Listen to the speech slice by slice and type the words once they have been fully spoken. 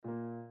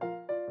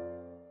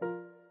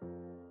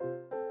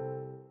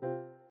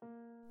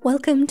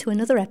Welcome to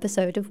another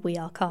episode of We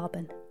Are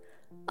Carbon.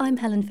 I'm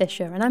Helen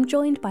Fisher and I'm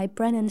joined by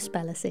Brennan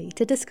Spellacy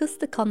to discuss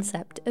the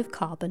concept of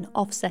carbon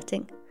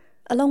offsetting,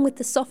 along with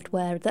the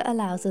software that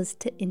allows us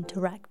to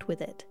interact with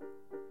it.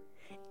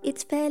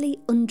 It's fairly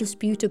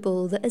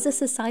undisputable that as a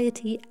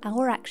society,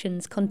 our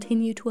actions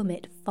continue to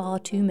emit far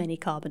too many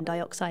carbon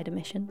dioxide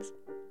emissions.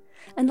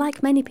 And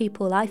like many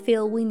people, I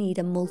feel we need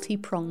a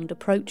multi-pronged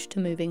approach to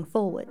moving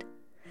forward,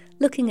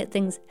 looking at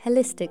things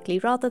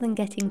holistically rather than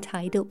getting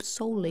tied up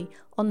solely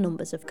on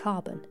numbers of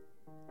carbon.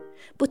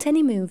 But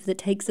any move that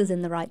takes us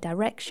in the right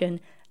direction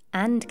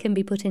and can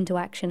be put into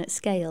action at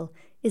scale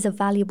is a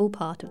valuable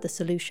part of the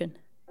solution.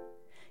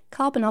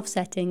 Carbon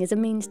offsetting is a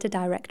means to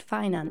direct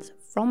finance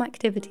from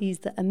activities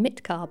that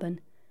emit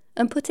carbon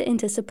and put it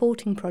into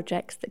supporting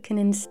projects that can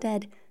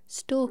instead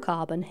store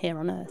carbon here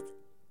on Earth.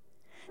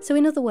 So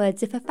in other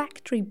words, if a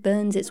factory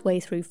burns its way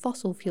through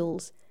fossil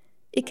fuels,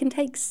 it can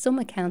take some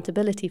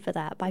accountability for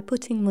that by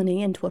putting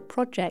money into a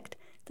project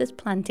that's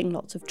planting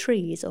lots of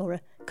trees or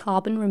a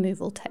carbon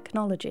removal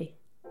technology.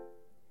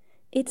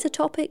 It's a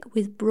topic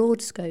with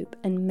broad scope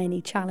and many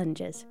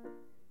challenges.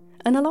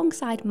 And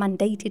alongside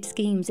mandated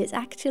schemes, it's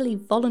actually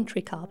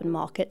voluntary carbon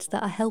markets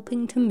that are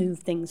helping to move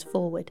things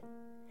forward.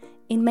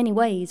 In many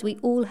ways, we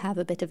all have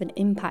a bit of an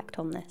impact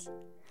on this,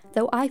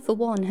 though I, for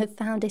one, have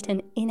found it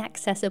an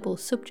inaccessible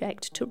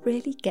subject to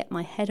really get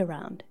my head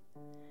around.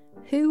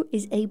 Who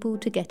is able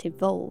to get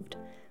involved?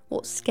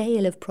 What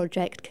scale of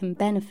project can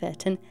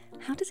benefit? And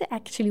how does it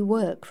actually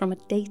work from a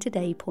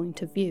day-to-day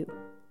point of view?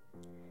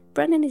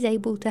 Brennan is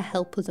able to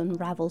help us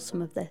unravel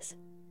some of this.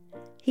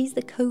 He's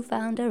the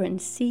co-founder and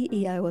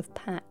CEO of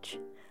Patch,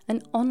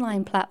 an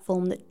online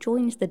platform that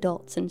joins the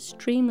dots and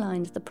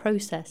streamlines the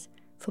process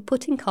for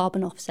putting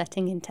carbon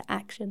offsetting into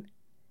action.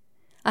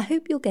 I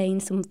hope you'll gain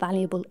some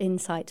valuable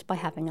insights by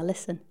having a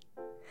listen.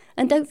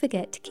 And don't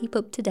forget to keep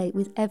up to date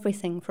with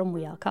everything from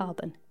We Are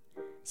Carbon.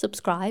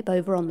 Subscribe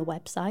over on the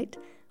website,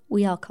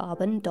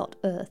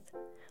 wearecarbon.earth,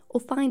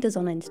 or find us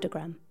on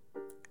Instagram,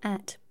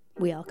 at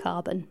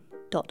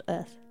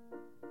wearecarbon.earth.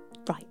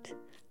 Right,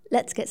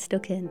 let's get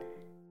stuck in.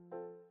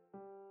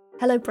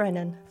 Hello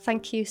Brennan,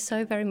 thank you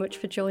so very much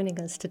for joining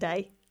us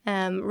today.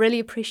 Really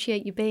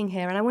appreciate you being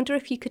here, and I wonder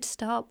if you could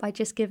start by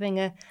just giving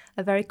a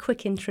very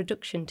quick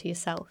introduction to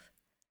yourself.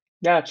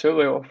 Yeah,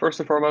 absolutely. Well, first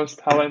and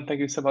foremost, Helen, thank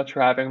you so much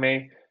for having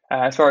me.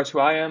 As far as who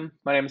I am,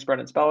 my name is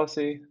Brennan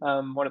Spellacy.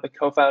 I'm one of the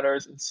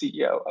co-founders and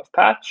CEO of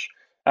Patch.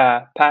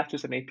 Patch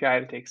is an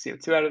API to take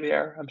CO2 out of the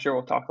air. I'm sure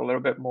we'll talk a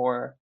little bit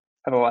more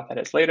about what that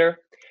is later.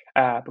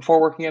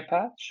 Before working at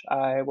Patch,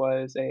 I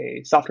was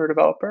a software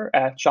developer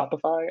at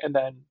Shopify and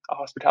then a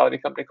hospitality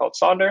company called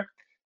Sonder.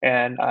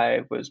 And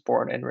I was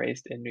born and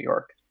raised in New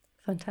York.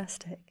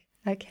 Fantastic.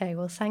 Okay,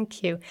 well,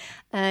 thank you.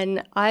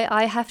 And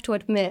I have to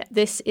admit,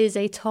 this is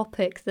a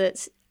topic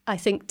that's, I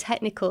think,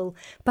 technical,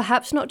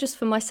 perhaps not just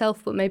for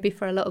myself, but maybe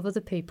for a lot of other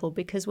people,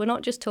 because we're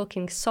not just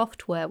talking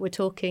software, we're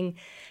talking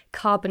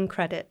carbon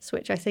credits,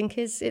 which I think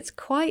it's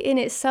quite in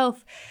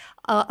itself,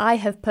 I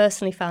have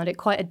personally found it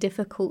quite a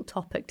difficult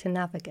topic to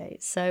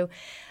navigate. So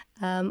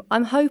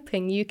I'm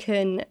hoping you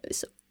can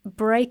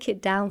break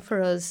it down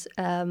for us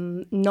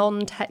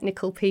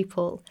non-technical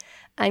people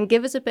and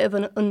give us a bit of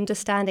an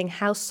understanding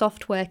how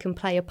software can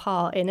play a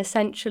part in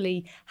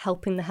essentially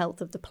helping the health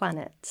of the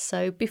planet.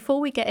 So before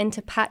we get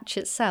into Patch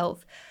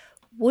itself,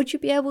 would you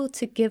be able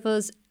to give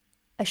us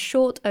a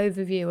short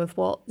overview of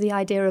what the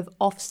idea of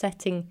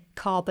offsetting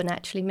carbon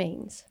actually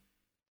means?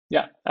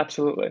 Yeah,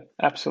 absolutely.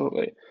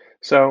 Absolutely.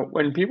 So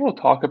when people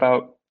talk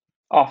about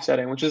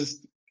offsetting, which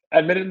has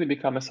admittedly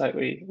become a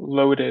slightly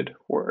loaded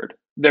word,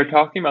 they're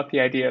talking about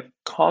the idea of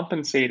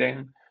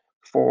compensating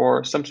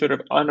for some sort of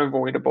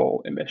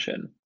unavoidable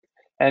emission.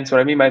 And so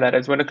what I mean by that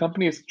is when a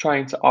company is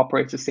trying to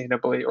operate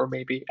sustainably or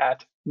maybe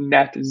at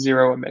net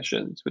zero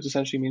emissions, which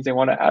essentially means they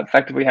want to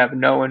effectively have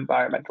no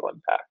environmental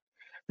impact,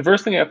 the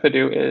first thing you have to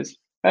do is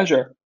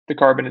measure the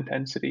carbon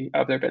intensity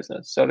of their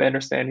business. So they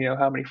understand,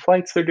 how many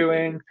flights they're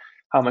doing,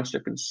 how much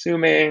they're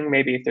consuming,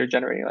 maybe if they're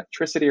generating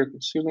electricity or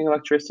consuming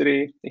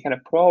electricity. They kind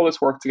of put all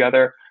this work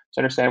together to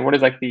understand what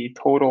is like the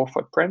total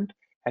footprint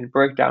and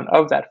breakdown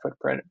of that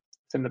footprint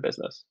within the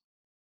business.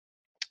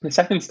 The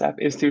second step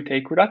is to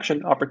take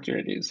reduction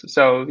opportunities.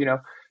 So,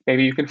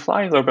 maybe you can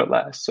fly a little bit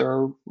less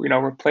or,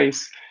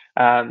 replace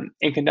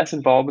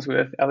incandescent bulbs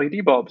with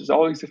LED bulbs. There's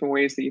all these different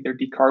ways to either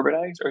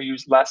decarbonize or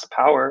use less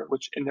power,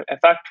 which in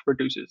effect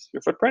reduces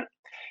your footprint.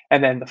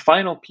 And then the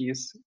final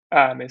piece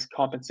is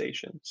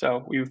compensation.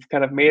 So we've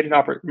kind of made an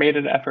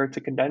effort to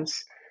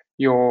condense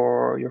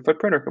your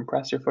footprint or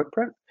compress your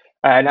footprint.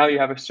 And now you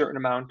have a certain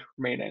amount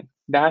remaining.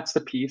 That's the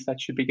piece that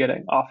should be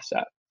getting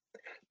offset.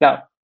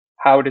 Now,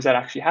 how does that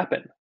actually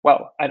happen?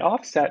 Well, an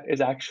offset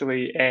is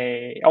actually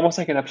almost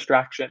like an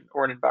abstraction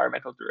or an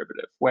environmental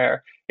derivative,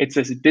 where it's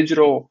this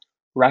digital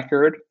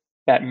record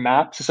that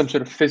maps to some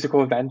sort of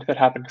physical event that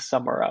happened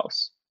somewhere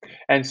else.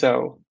 And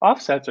so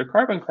offsets or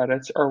carbon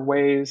credits are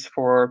ways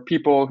for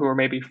people who are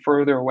maybe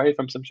further away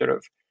from some sort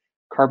of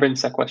carbon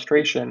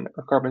sequestration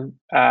or carbon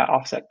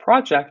offset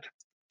project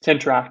to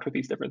interact with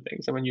these different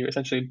things. And when you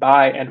essentially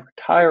buy and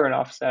retire an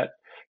offset,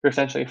 you're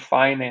essentially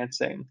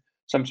financing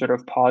some sort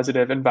of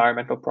positive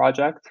environmental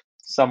project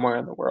somewhere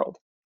in the world.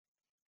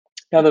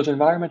 Now, those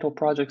environmental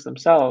projects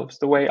themselves,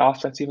 the way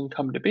offsets even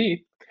come to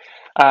be,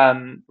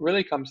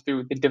 really comes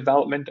through the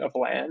development of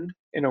land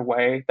in a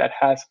way that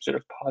has some sort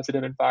of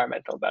positive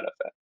environmental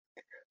benefit.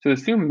 So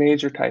there's two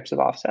major types of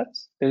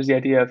offsets. There's the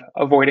idea of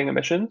avoiding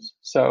emissions.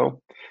 So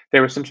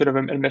there was some sort of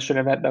an emission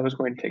event that was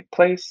going to take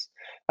place.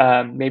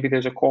 Maybe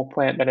there's a coal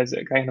plant that is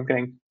kind of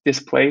getting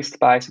displaced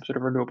by some sort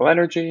of renewable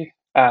energy.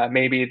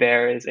 Maybe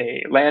there is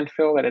a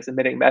landfill that is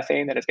emitting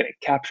methane that is getting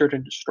captured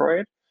and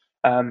destroyed.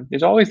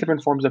 There's all these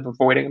different forms of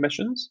avoiding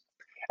emissions.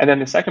 And then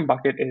the second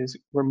bucket is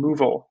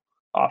removal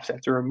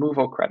offsets or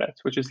removal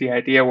credits, which is the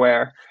idea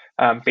where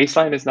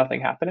baseline is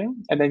nothing happening,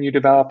 and then you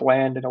develop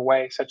land in a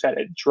way such that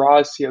it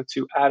draws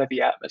CO2 out of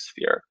the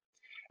atmosphere.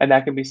 And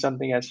that can be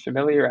something as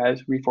familiar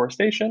as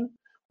reforestation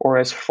or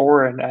as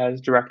foreign as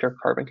direct air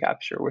carbon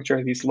capture, which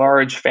are these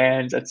large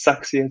fans that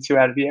suck CO2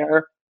 out of the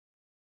air,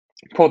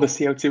 pull the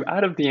CO2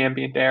 out of the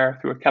ambient air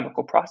through a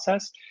chemical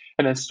process,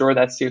 and then store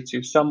that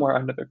CO2 somewhere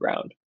under the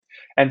ground.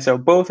 And so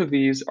both of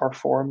these are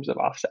forms of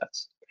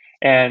offsets.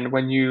 And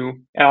when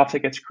an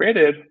offset gets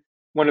created,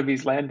 one of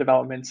these land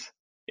developments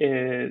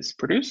is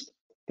produced.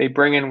 They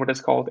bring in what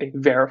is called a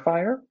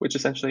verifier, which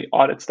essentially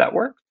audits that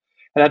work.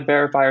 And that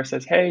verifier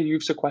says, hey,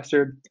 you've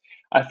sequestered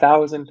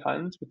 1,000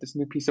 tons with this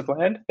new piece of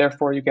land.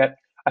 Therefore, you get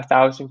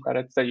 1,000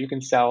 credits that you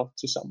can sell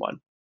to someone.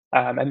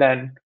 And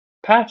then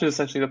Patch is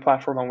essentially the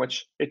platform on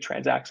which it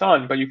transacts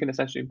on, but you can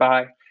essentially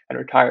buy and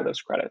retire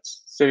those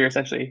credits. So you're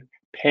essentially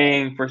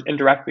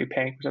indirectly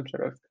paying for some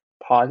sort of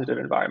positive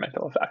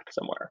environmental effect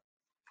somewhere.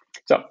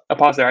 So a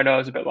pause there. I know it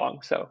was a bit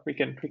long, so we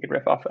can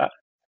riff off that.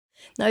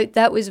 No,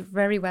 that was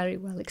very, very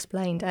well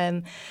explained.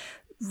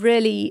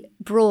 Really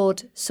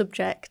broad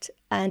subject,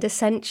 and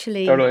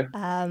essentially, Totally.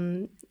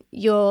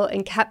 You're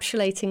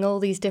encapsulating all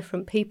these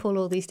different people,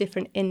 all these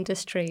different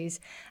industries,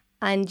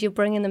 and you're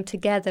bringing them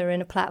together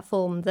in a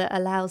platform that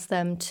allows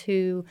them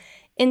to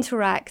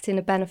interact in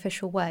a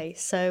beneficial way.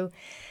 So,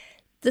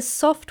 the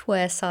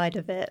software side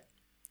of it,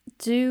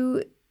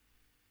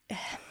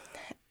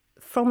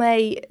 from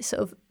a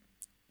sort of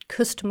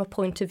customer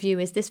point of view,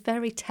 is this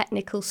very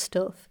technical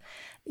stuff?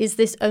 Is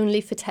this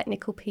only for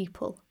technical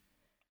people?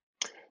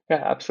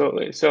 Yeah,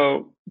 absolutely.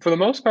 So for the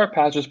most part,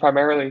 Patch is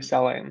primarily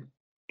selling,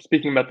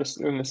 speaking about this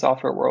in the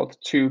software world,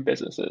 to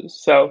businesses.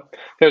 So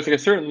there's like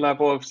a certain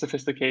level of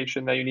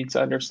sophistication that you need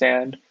to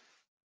understand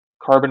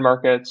carbon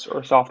markets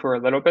or software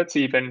a little bit to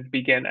even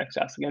begin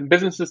accessing. And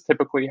businesses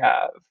typically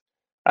have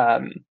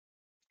um,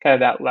 kind of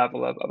that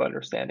level of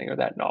understanding or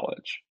that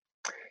knowledge.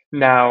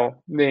 Now,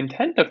 the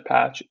intent of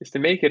Patch is to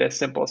make it as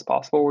simple as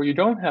possible, where you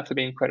don't have to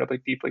be incredibly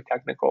deeply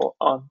technical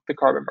on the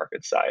carbon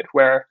market side,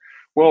 where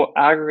we'll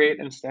aggregate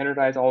and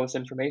standardize all this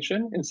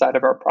information inside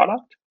of our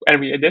product.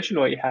 And we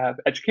additionally have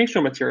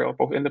educational material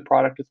both in the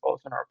product as well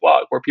as in our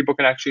blog, where people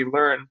can actually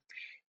learn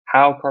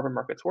how carbon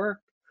markets work,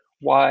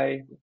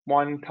 why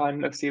 1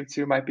 ton of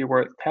CO2 might be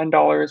worth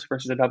 $10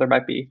 versus another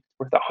might be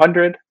worth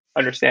 100,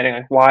 understanding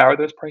like why are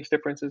those price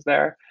differences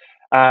there,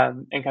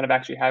 and kind of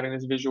actually having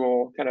this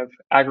visual kind of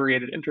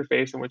aggregated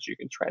interface in which you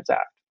can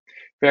transact.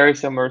 Very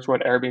similar to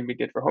what Airbnb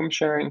did for home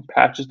sharing,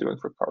 Patch is doing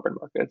for carbon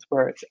markets,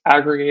 where it's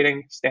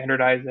aggregating,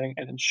 standardizing,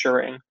 and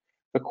ensuring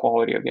the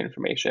quality of the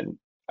information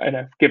in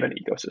a given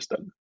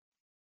ecosystem.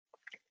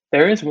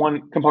 There is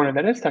one component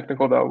that is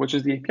technical, though, which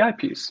is the API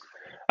piece.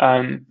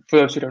 For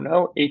those who don't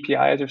know,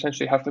 APIs are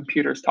essentially how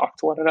computers talk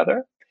to one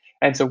another.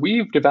 And so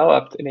we've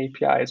developed an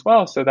API as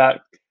well so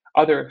that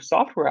other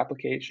software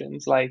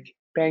applications like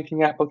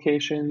banking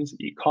applications,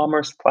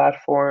 e-commerce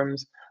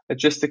platforms,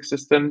 logistics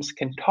systems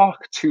can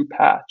talk to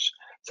Patch,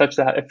 such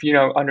that if you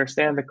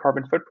understand the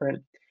carbon footprint,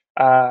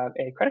 a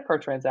credit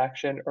card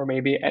transaction, or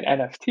maybe an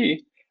NFT,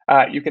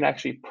 you can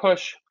actually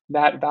push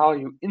that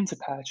value into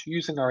Patch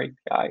using our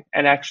API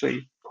and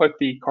actually put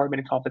the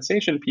carbon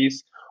compensation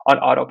piece on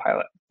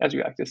autopilot, as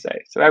we like to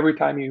say. So every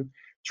time you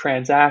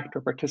transact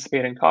or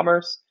participate in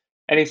commerce,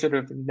 any sort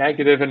of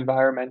negative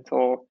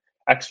environmental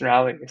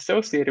externality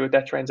associated with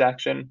that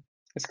transaction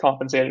is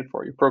compensated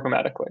for you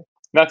programmatically.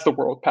 That's the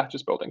world Patch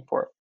is building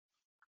for.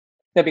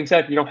 That being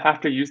said, you don't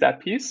have to use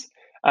that piece,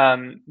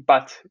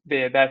 but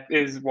that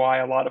is why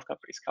a lot of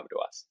companies come to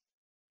us.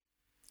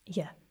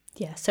 Yeah,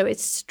 yeah. So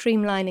it's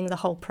streamlining the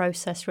whole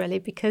process really,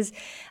 because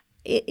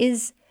it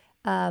is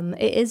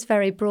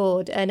very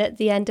broad, and at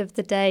the end of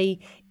the day,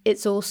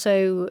 it's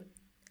also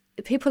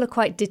people are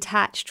quite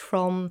detached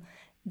from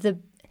the.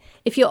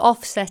 If you're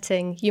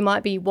offsetting, you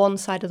might be one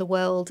side of the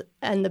world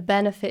and the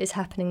benefit is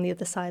happening the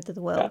other side of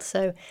the world. Yeah.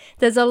 So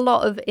there's a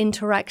lot of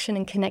interaction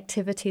and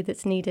connectivity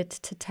that's needed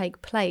to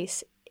take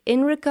place.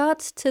 In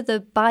regards to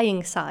the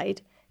buying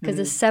side, because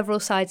there's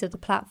several sides of the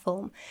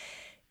platform,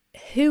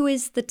 who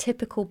is the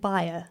typical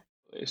buyer?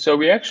 So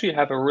we actually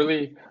have a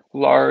really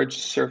large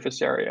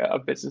surface area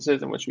of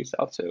businesses in which we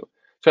sell to.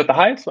 So at the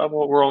highest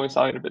level, we're only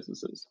selling to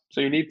businesses.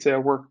 So you need to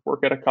work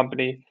at a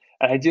company,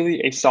 and ideally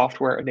a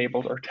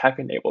software-enabled or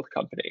tech-enabled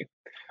company.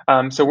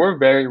 So we're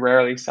very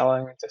rarely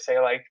selling to say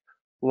like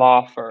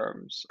law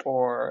firms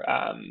or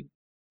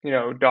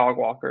dog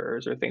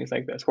walkers or things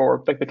like this,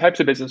 or like the types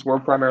of business we're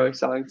primarily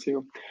selling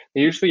to,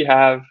 they usually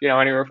have,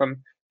 anywhere from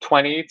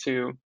 20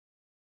 to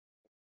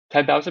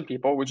 10,000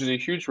 people, which is a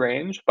huge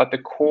range, but the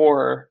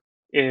core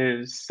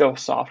is still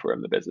software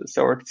in the business.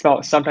 So we're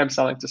sometimes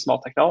selling to small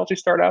technology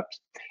startups,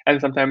 and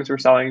sometimes we're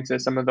selling to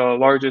some of the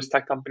largest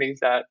tech companies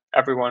that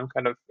everyone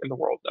kind of in the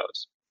world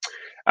knows.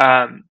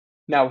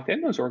 Now,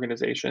 within those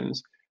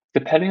organizations,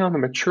 depending on the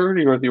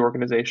maturity of the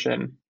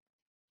organization,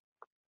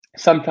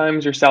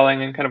 sometimes you're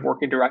selling and kind of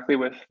working directly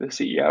with the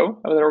CEO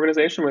of that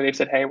organization where they've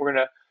said, hey, we're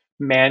going to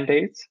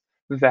mandate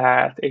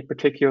that a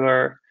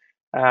particular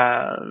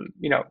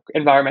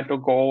environmental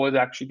goal is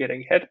actually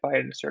getting hit by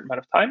in a certain amount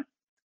of time.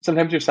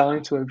 Sometimes you're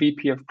selling to a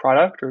VP of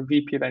product or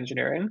VP of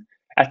engineering.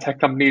 At tech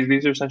companies,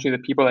 these are essentially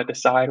the people that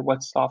decide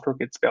what software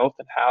gets built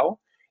and how.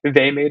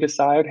 They may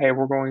decide, hey,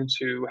 we're going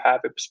to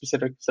have a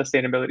specific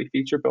sustainability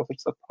feature built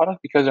into the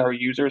product because our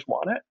users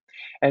want it.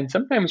 And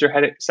sometimes you're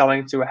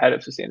selling to a head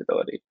of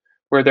sustainability,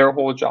 where their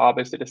whole job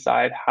is to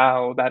decide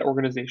how that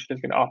organization is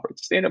going to operate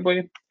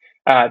sustainably.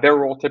 Their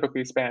role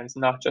typically spans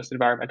not just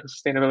environmental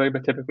sustainability,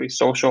 but typically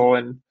social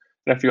and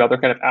a few other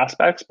kind of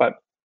aspects. But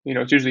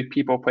it's usually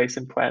people, place,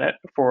 and planet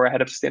for a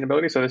head of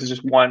sustainability. So this is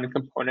just one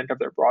component of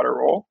their broader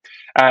role.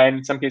 And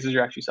in some cases,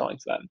 you're actually selling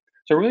to them.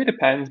 So it really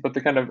depends, but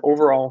the kind of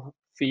overall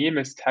theme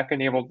is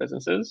tech-enabled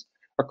businesses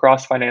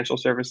across financial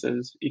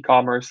services,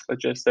 e-commerce,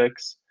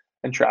 logistics,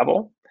 and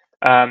travel.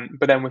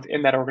 But then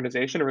within that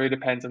organization, it really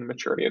depends on the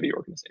maturity of the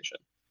organization.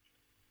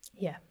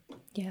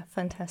 Yeah,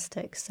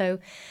 fantastic. So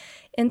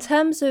in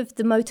terms of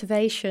the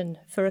motivation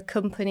for a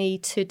company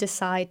to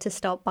decide to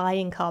start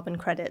buying carbon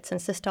credits and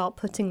to start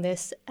putting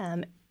this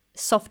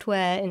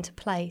software into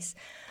place,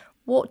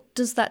 what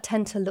does that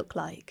tend to look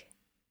like?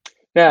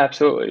 Yeah,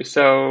 absolutely.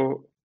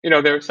 So,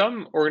 there are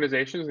some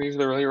organizations, and these are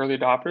the really early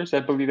adopters,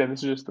 that believe that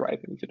this is just the right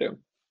thing to do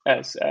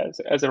as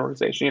an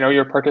organization.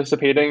 You're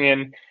participating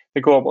in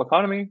the global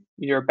economy,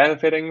 you're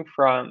benefiting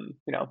from,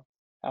 a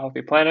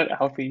healthy planet, a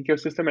healthy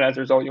ecosystem, and as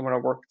a result, you want to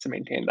work to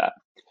maintain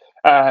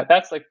that.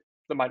 That's like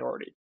the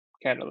minority,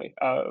 candidly,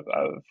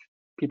 of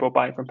people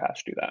buying from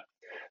Patch do that.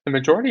 The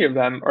majority of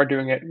them are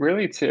doing it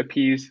really to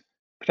appease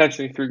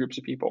potentially three groups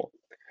of people.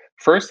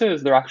 First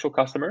is their actual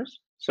customers.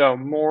 So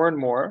more and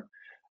more,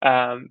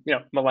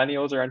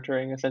 millennials are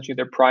entering essentially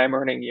their prime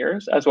earning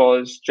years, as well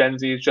as Gen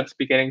Z is just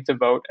beginning to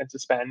vote and to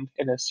spend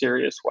in a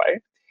serious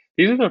way.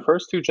 These are the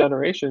first two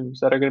generations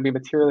that are going to be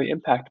materially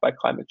impacted by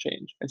climate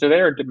change. And so they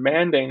are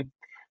demanding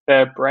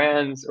the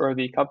brands or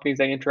the companies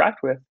they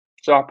interact with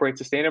to operate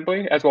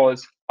sustainably, as well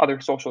as other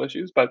social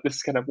issues. But this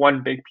is kind of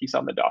one big piece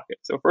on the docket.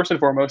 So first and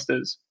foremost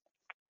is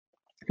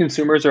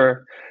consumers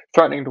are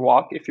threatening to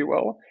walk, if you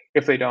will,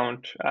 if they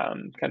don't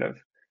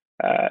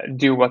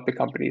do what the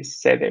companies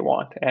say they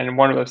want. And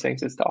one of those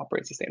things is to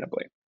operate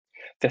sustainably.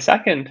 The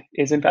second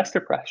is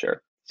investor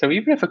pressure. So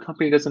even if a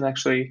company doesn't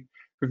actually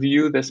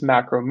view this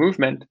macro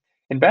movement,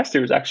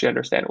 investors actually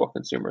understand what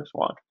consumers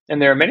want.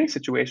 And there are many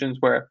situations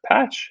where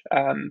Patch,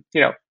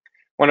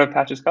 one of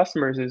Patch's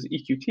customers is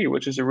EQT,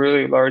 which is a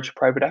really large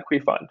private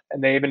equity fund,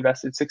 and they've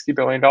invested $60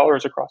 billion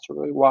across a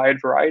really wide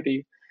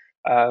variety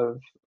of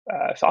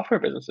software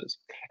businesses.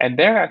 And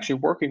they're actually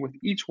working with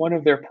each one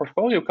of their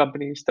portfolio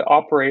companies to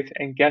operate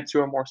and get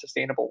to a more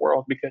sustainable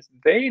world because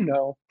they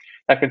know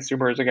that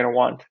consumers are going to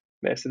want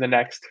this in the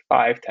next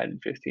 5, 10,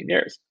 15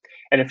 years.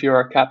 And if you're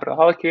a capital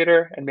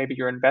allocator and maybe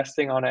you're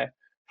investing on a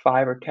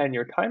 5 or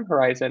 10-year time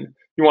horizon,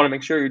 you want to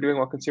make sure you're doing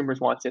what consumers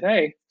want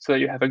today so that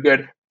you have a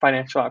good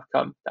financial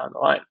outcome down the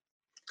line.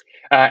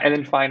 And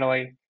then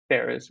finally,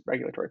 there is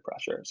regulatory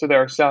pressure. So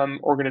there are some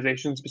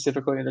organizations,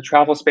 specifically in the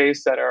travel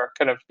space, that are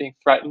kind of being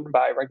threatened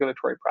by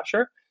regulatory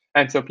pressure.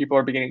 And so people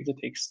are beginning to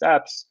take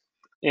steps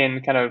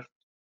in kind of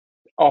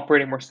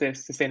operating more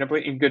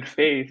sustainably in good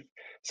faith,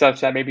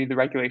 such that maybe the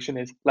regulation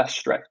is less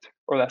strict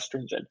or less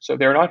stringent. So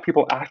there are not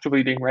people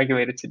actively being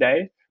regulated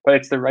today, but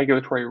it's the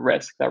regulatory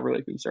risk that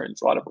really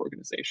concerns a lot of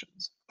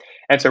organizations.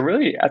 And so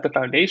really at the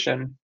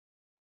foundation,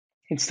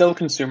 it's still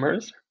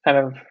consumers kind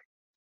of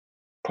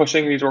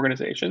pushing these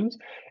organizations,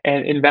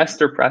 and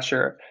investor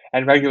pressure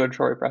and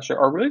regulatory pressure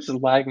are really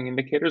just lagging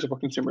indicators of what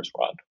consumers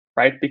want,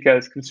 right?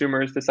 Because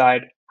consumers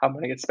decide how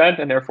money gets spent,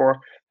 and therefore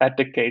that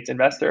dictates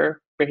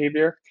investor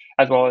behavior,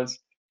 as well as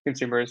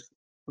consumers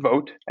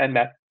vote, and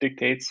that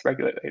dictates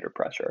regulator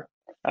pressure.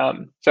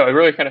 So it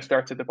really kind of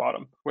starts at the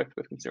bottom with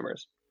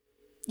consumers.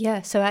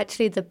 Yeah, so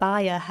actually the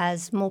buyer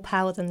has more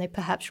power than they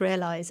perhaps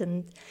realize,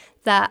 and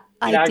that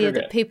In idea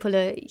that aggregate. people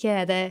are,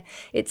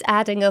 it's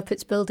adding up,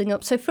 it's building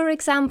up. So for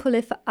example,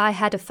 if I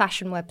had a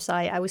fashion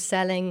website, I was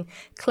selling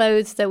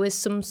clothes, there was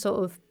some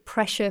sort of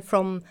pressure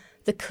from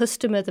the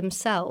customer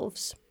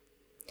themselves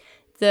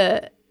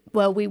that,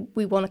 well, we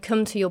want to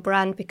come to your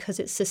brand because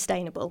it's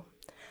sustainable.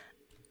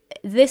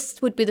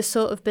 This would be the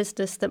sort of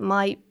business that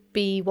might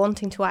be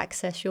wanting to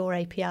access your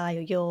API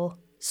or your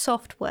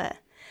software.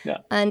 Yeah.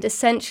 And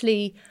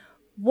essentially,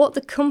 what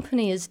the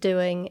company is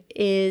doing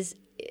is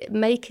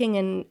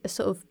making a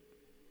sort of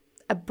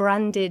a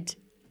branded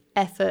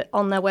effort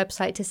on their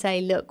website to say,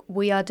 look,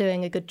 we are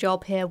doing a good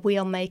job here. We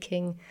are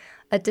making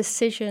a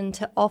decision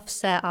to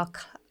offset our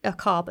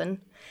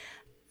carbon,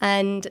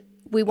 and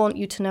we want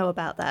you to know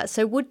about that.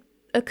 So would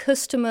a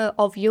customer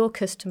of your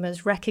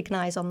customers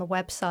recognize on the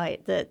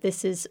website that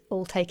this is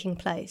all taking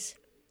place?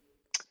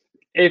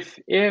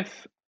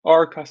 If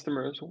our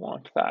customers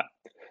want that.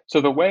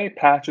 So the way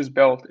Patch is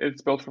built,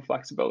 it's built for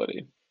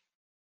flexibility,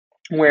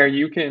 where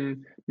you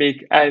can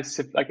make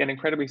like an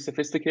incredibly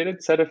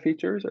sophisticated set of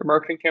features or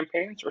marketing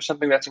campaigns, or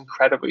something that's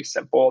incredibly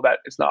simple that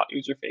is not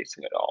user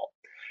facing at all.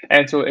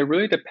 And so it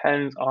really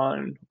depends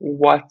on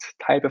what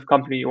type of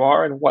company you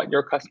are and what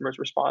your customers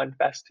respond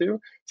best to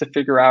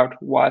figure out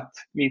what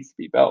needs to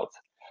be built.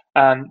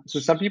 So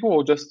some people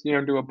will just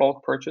do a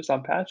bulk purchase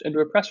on Patch and do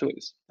a press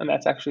release, and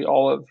that's actually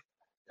all of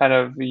kind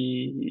of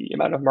the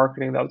amount of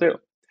marketing they'll do.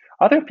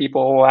 Other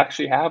people will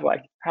actually have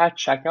like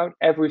Patch checkout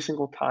every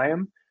single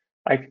time,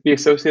 like the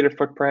associated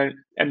footprint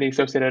and the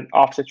associated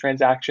offset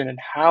transaction and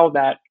how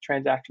that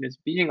transaction is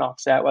being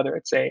offset, whether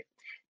it's a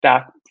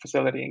DAC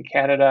facility in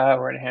Canada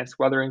or an enhanced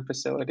weathering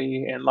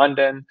facility in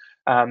London.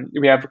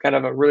 We have kind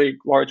of a really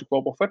large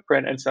global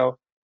footprint. And so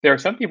there are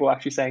some people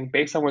actually saying,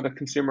 based on where the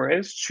consumer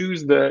is,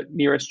 choose the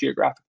nearest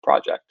geographic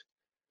project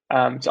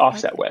to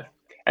offset Okay. with.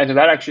 And so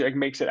that actually like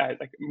makes it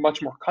like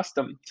much more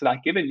custom to that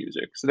given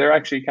user. So they're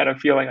actually kind of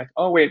feeling like,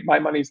 oh wait, my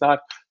money's not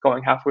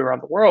going halfway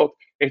around the world.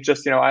 It's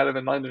just, I live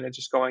in London, it's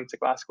just going to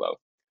Glasgow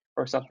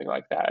or something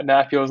like that. And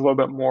that feels a little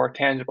bit more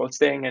tangible. It's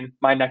staying in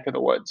my neck of the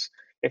woods,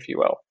 if you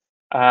will.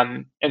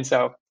 And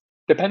so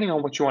depending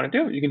on what you want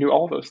to do, you can do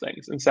all those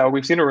things. And so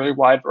we've seen a really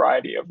wide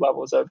variety of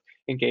levels of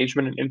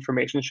engagement and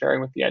information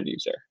sharing with the end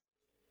user.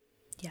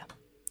 Yeah.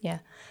 Yeah.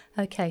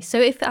 Okay. So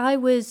if I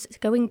was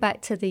going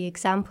back to the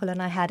example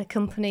and I had a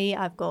company,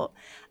 I've got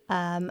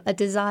a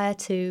desire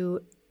to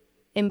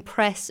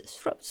impress,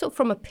 sort of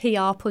from a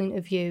PR point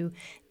of view,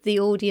 the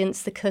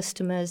audience, the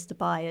customers, the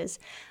buyers,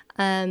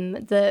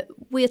 that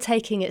we're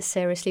taking it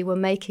seriously. We're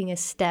making a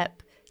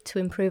step to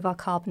improve our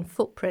carbon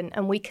footprint.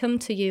 And we come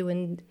to you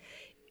and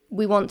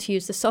we want to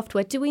use the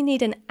software. Do we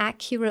need an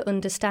accurate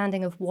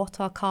understanding of what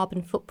our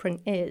carbon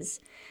footprint is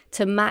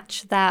to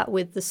match that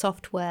with the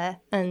software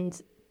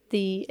and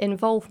the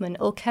involvement,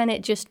 or can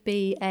it just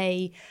be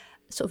a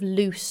sort of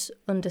loose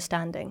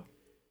understanding?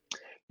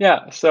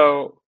 Yeah,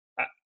 so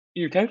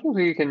you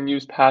technically can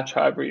use Patch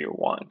however you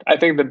want. I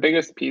think the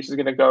biggest piece is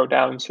going to go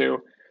down to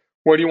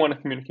where do you want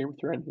to communicate with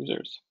your end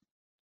users?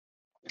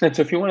 And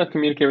so if you want to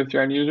communicate with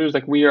your end users,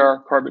 like we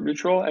are carbon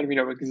neutral and we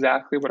know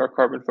exactly what our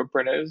carbon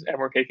footprint is, and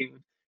we're taking,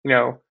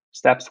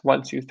 steps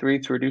 1, 2, 3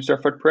 to reduce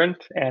our footprint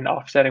and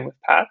offsetting with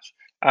Patch.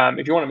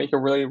 If you want to make a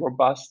really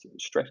robust,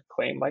 strict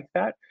claim like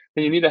that,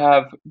 then you need to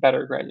have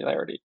better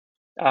granularity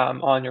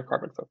on your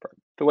carbon footprint.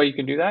 The way you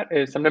can do that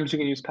is sometimes you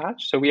can use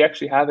Patch. So we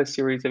actually have a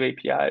series of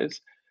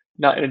APIs,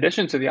 not in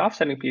addition to the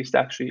offsetting piece, to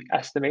actually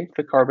estimate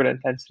the carbon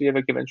intensity of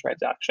a given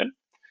transaction.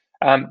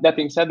 That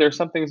being said, there are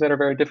some things that are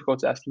very difficult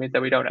to estimate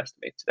that we don't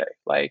estimate today,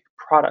 like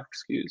product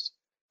SKUs,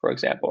 for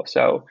example.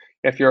 So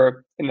if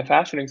you're in the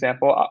fashion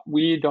example,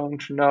 we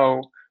don't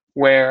know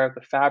where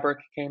the fabric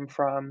came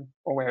from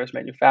or where it was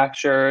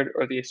manufactured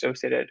or the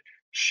associated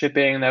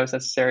shipping that was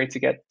necessary to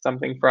get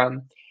something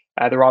from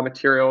the raw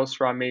materials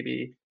from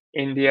maybe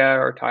India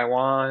or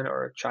Taiwan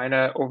or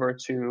China over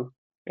to,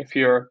 if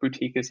your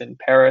boutique is in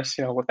Paris,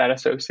 what that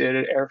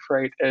associated air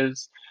freight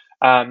is.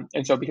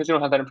 And so because you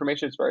don't have that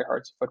information, it's very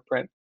hard to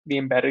footprint the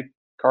embedded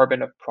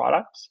carbon of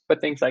products. But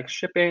things like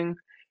shipping,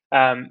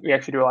 we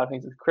actually do a lot of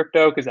things with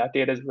crypto because that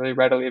data is really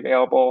readily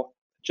available.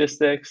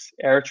 Logistics,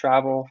 air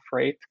travel,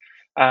 freight,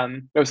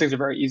 those things are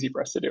very easy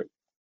for us to do.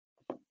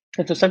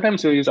 And so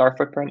sometimes you'll use our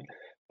footprint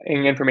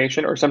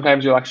information, or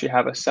sometimes you'll actually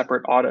have a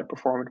separate audit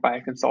performed by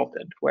a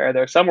consultant, where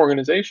there are some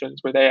organizations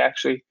where they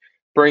actually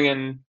bring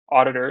in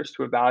auditors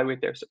to evaluate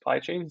their supply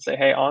chain and say,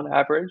 hey, on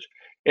average,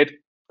 it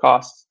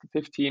costs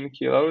 15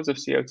 kilos of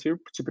CO2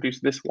 to produce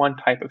this one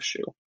type of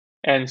shoe.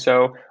 And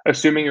so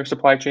assuming your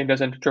supply chain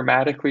doesn't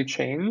dramatically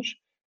change,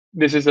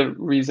 this is a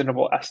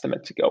reasonable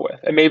estimate to go with.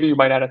 And maybe you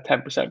might add a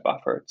 10%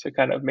 buffer to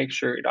kind of make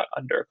sure you're not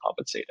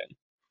undercompensating.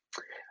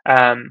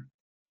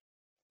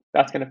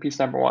 That's kind of piece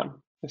number one.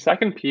 The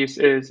second piece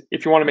is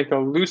if you want to make a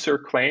looser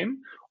claim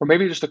or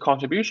maybe just a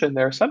contribution,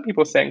 there are some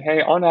people saying,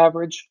 hey, on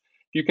average,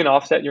 you can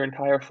offset your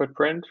entire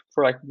footprint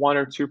for like 1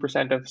 or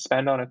 2% of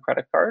spend on a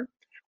credit card.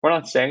 We're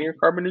not saying you're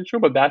carbon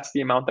neutral, but that's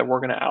the amount that we're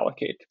going to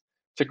allocate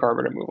to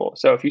carbon removal.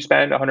 So if you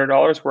spend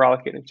 $100, we're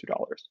allocating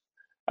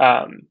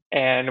 $2.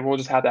 And we'll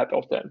just have that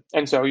built in.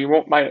 And so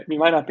you might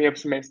not be able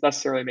to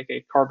necessarily make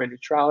a carbon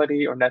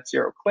neutrality or net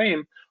zero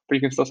claim, but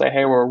you can still say,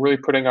 hey, we're really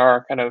putting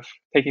our kind of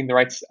taking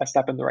a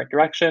step in the right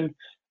direction.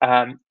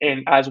 And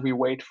as we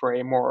wait for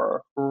a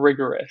more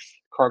rigorous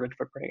carbon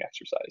footprinting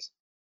exercise.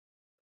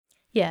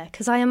 Yeah,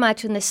 because I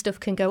imagine this stuff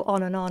can go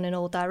on and on in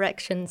all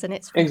directions, and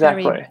it's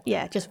Exactly.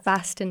 just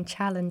vast and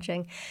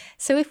challenging.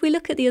 So if we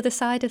look at the other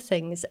side of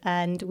things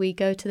and we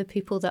go to the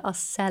people that are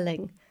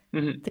selling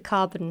the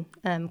carbon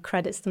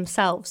credits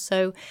themselves,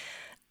 so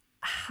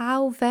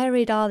how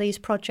varied are these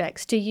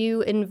projects? Do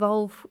you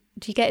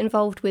get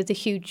involved with a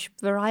huge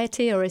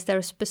variety, or is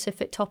there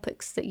specific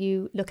topics that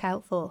you look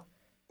out for?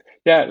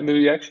 Yeah, and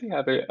we actually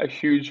have a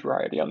huge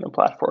variety on the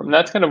platform. And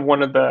that's kind of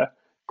one of the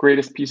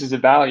greatest pieces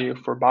of value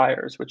for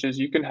buyers, which is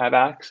you can have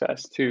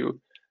access to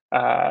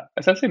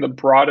essentially the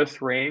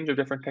broadest range of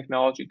different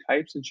technology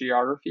types and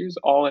geographies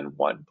all in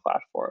one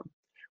platform,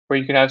 where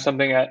you can have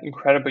something at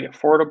incredibly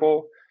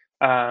affordable,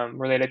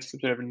 related to some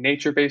sort of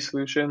nature-based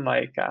solution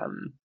like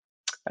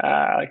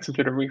some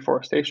sort of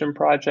reforestation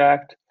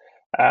project,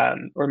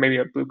 or maybe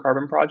a blue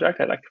carbon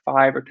project at like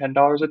 $5 or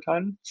 $10 a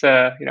ton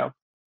to,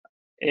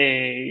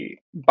 a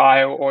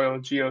bio oil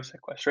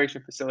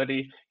geosequestration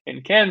facility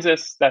in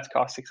Kansas that's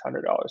cost $600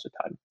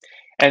 a ton.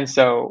 And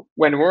so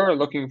when we're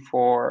looking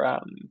for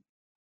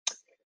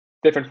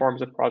different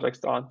forms of projects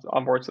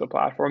onboard to the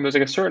platform, there's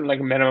like a certain like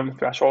minimum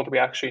threshold we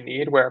actually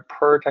need where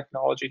per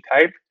technology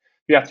type,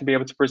 you have to be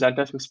able to present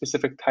us with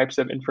specific types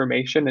of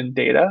information and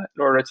data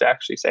in order to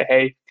actually say,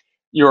 hey,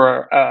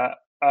 you're a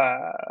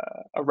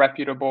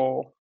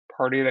reputable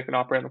party that can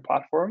operate on the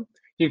platform.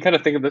 You can kind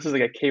of think of this as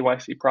like a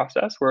KYC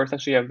process where we're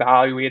essentially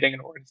evaluating an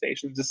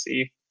organization to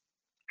see,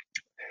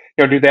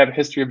 do they have a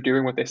history of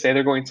doing what they say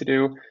they're going to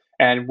do?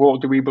 And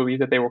do we believe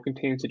that they will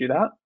continue to do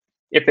that?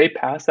 If they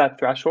pass that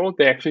threshold,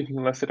 they actually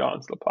can list it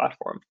onto the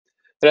platform.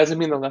 That doesn't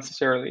mean they'll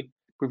necessarily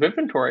move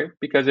inventory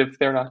because if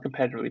they're not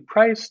competitively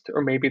priced,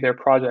 or maybe their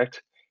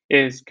project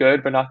is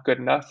good but not good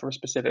enough for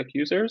specific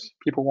users,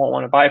 people won't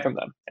want to buy from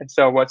them. And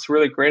so, what's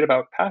really great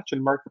about Patch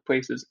and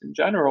marketplaces in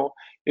general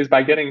is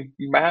by getting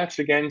matched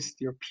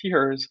against your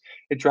peers,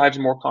 it drives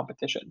more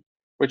competition,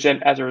 which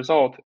then, as a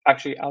result,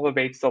 actually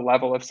elevates the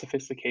level of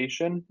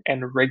sophistication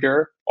and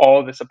rigor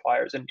all the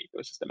suppliers in the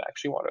ecosystem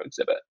actually want to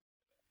exhibit.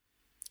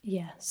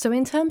 Yeah. So,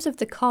 in terms of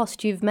the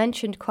cost, you've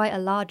mentioned quite a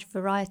large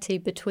variety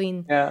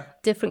between Yeah.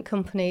 different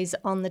companies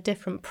on the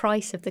different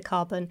price of the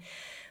carbon.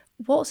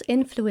 What's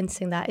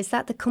influencing that? Is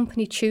that the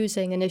company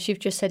choosing? And as you've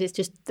just said, it's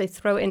just they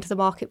throw it into the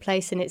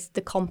marketplace and it's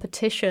the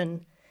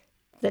competition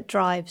that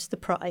drives the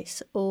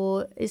price?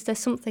 Or is there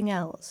something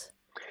else?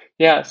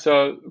 Yeah,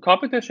 so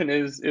competition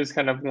is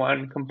kind of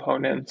one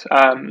component,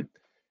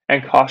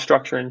 and cost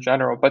structure in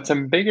general, but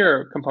some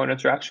bigger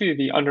components are actually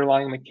the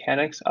underlying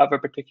mechanics of a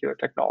particular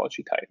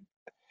technology type.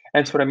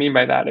 And so what I mean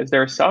by that is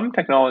there are some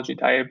technology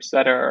types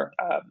that are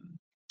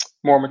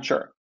more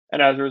mature.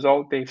 And as a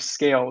result, they've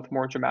scaled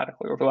more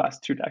dramatically over the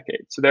last 2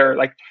 decades. So there are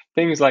like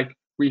things like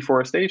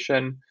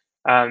reforestation,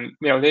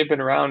 they've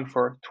been around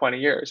for 20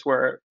 years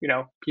where,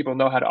 people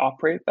know how to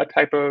operate that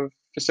type of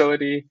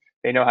facility.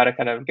 They know how to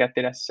kind of get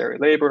the necessary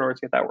labor in order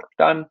to get that work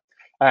done,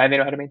 and they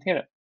know how to maintain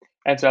it.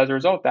 And so as a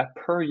result, that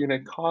per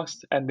unit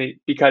cost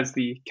because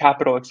the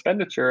capital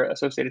expenditure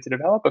associated to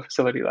develop a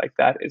facility like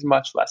that is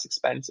much less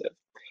expensive.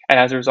 And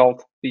as a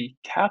result, the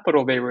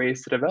capital they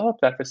raise to develop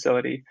that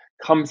facility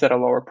comes at a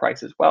lower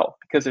price as well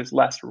because there's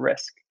less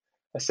risk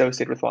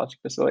associated with launching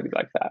a facility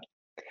like that.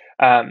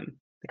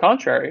 The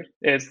contrary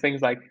is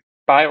things like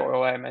bio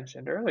oil I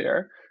mentioned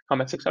earlier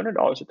come at $600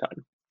 a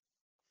ton.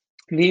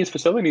 These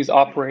facilities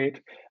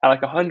operate at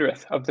like a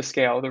hundredth of the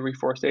scale the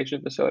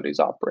reforestation facilities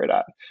operate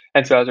at.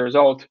 And so as a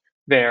result,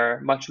 they're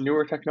much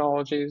newer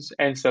technologies.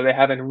 And so they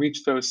haven't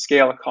reached those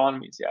scale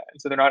economies yet. And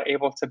so they're not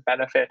able to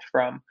benefit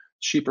from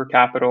cheaper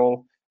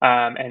capital,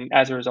 and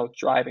as a result,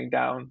 driving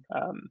down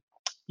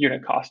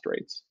unit cost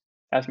rates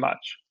as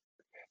much.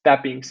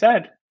 That being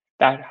said,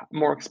 that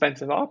more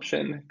expensive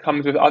option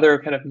comes with other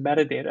kind of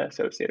metadata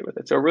associated with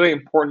it. So a really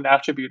important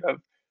attribute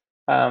of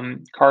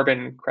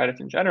carbon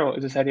credits in general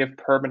is this idea of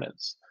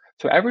permanence.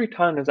 So every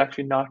ton is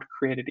actually not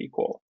created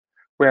equal.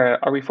 Where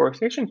a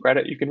reforestation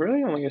credit, you can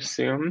really only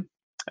assume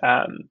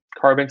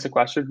carbon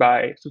sequestered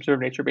by some sort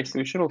of nature-based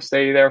solution will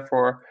stay there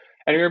for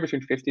anywhere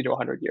between 50 to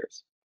 100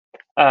 years,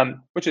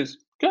 which is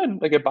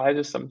good. Like it buys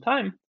us some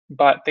time.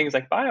 But things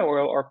like bio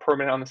oil are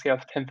permanent on the scale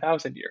of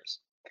 10,000 years.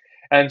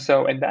 And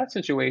so in that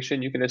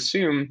situation, you can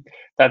assume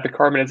that the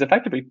carbon is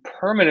effectively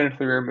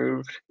permanently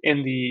removed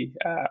in the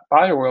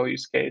bio-oil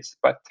use case,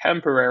 but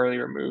temporarily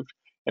removed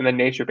in the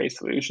nature-based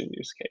solution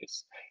use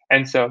case.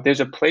 And so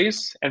there's a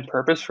place and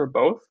purpose for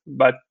both,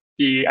 but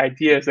the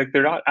idea is like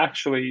they're not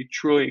actually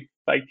truly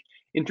like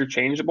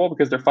interchangeable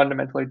because they're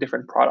fundamentally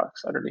different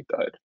products underneath the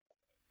hood.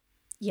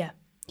 Yeah,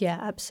 yeah,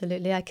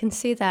 absolutely. I can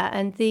see that.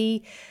 And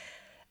the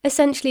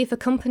essentially, if a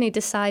company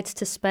decides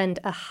to spend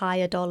a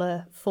higher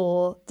dollar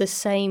for the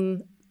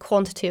same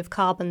quantity of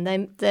carbon,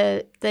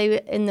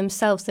 they in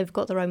themselves they've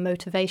got their own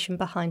motivation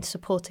behind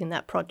supporting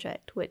that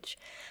project. Which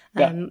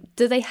Yeah.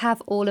 do they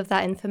have all of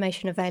that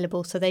information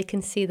available so they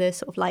can see the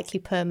sort of likely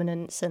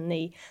permanence and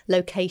the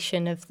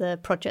location of the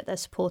project they're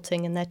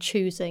supporting, and they're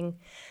choosing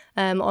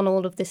on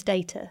all of this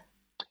data?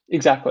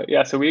 Exactly.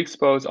 Yeah. So we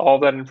expose all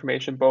that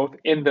information both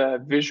in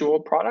the visual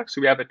product.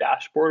 So we have a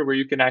dashboard where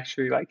you can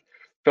actually like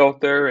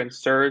filter and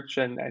search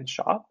and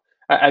shop,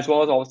 as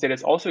well as all this data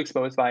is also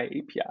exposed via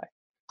API.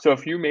 So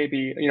if you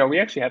maybe, we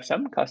actually have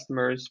some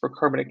customers for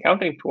carbon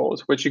accounting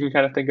tools, which you can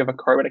kind of think of a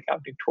carbon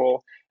accounting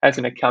tool as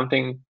an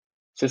accounting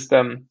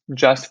system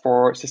just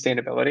for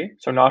sustainability.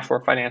 So not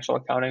for financial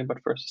accounting, but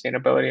for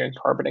sustainability and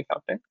carbon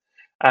accounting,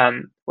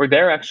 where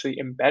they're actually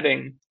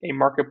embedding a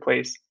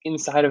marketplace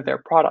inside of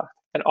their product.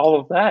 And all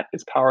of that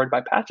is powered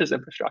by Patch's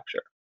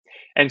infrastructure.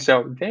 And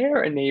so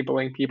they're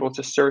enabling people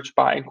to search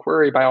by and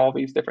query by all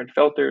these different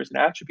filters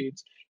and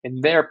attributes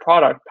in their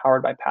product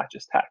powered by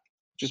Patch's tech,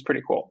 which is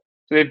pretty cool.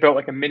 So they built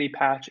like a mini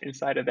patch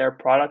inside of their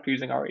product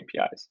using our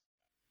APIs.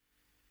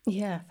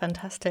 Yeah,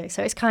 fantastic.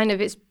 So it's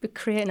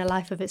creating a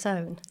life of its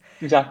own.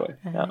 Exactly.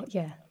 Yeah.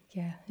 Yeah,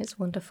 yeah, it's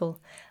wonderful.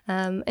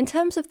 In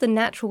terms of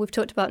we've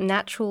talked about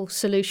natural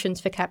solutions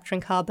for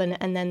capturing carbon,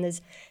 and then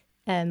there's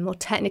more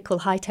technical,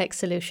 high-tech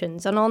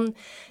solutions. And on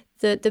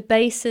the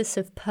basis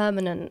of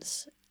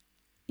permanence,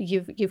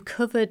 you've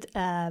covered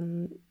a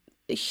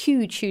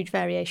huge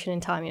variation in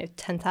time.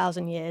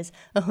 10,000 years,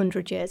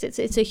 100 years.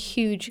 It's a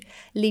huge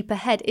leap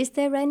ahead. Is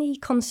there any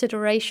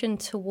consideration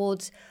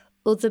towards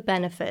other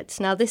benefits?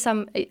 Now, this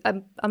I'm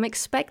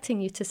expecting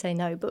you to say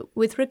no, but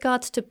with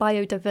regards to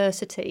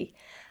biodiversity,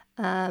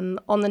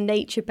 on the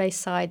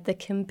nature-based side, there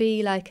can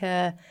be like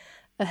a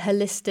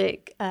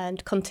holistic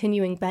and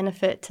continuing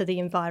benefit to the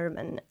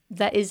environment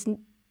that is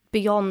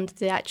beyond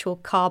the actual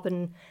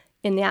carbon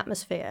in the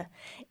atmosphere.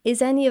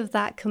 Is any of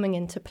that coming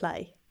into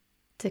play?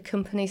 Do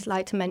companies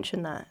like to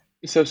mention that?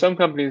 So some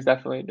companies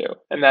definitely do,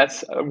 and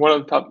that's one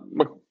of the top.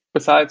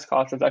 Besides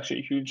cost, it's actually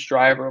a huge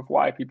driver of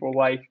why people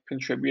like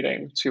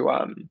contributing to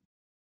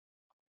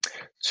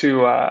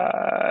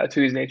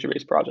these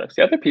nature-based projects.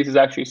 The other piece is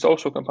actually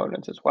social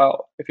components as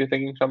well. If you're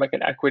thinking from like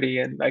an equity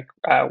and like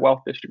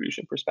wealth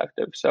distribution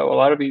perspective, so a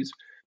lot of these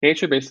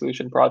nature-based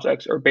solution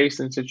projects are based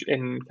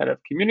in kind of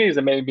communities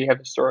that maybe have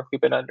historically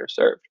been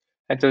underserved,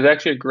 and so it's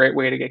actually a great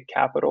way to get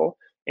capital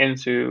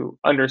into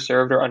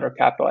underserved or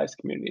undercapitalized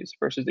communities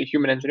versus the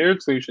human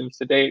engineered solutions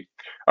to date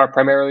are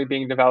primarily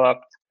being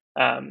developed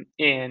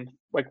in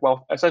like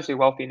essentially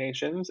wealthy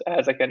nations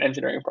as like an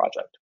engineering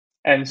project.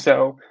 And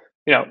so,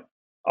 you know,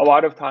 a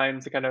lot of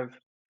times the kind of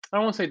I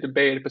don't want to say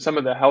debate, but some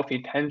of the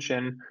healthy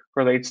tension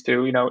relates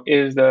to,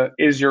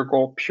 is your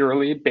goal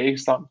purely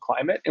based on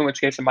climate, in which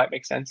case it might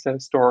make sense to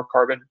store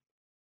carbon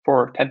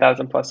for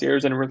 10,000 plus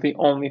years and really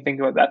only think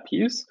about that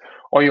piece,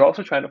 or you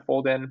also trying to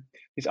fold in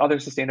these other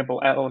sustainable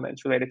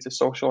elements related to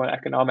social and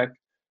economic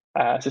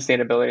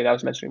sustainability that I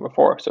was mentioning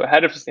before. So a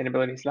head of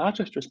sustainability is not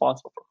just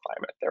responsible for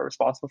climate; they're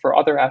responsible for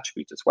other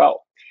attributes as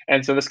well.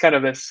 And so there's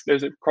creates a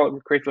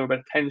little bit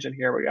of tension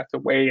here where you have to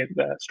weigh in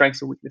the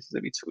strengths and weaknesses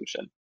of each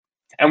solution,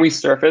 and we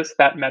surface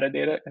that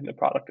metadata in the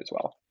product as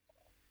well.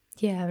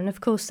 Yeah, and of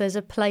course, there's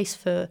a place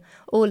for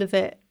all of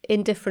it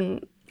in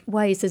different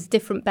ways. There's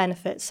different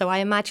benefits. So I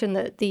imagine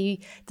that the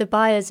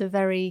buyers are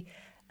very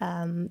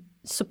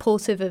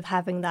supportive of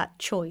having that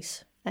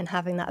choice and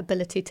having that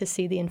ability to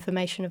see the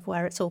information of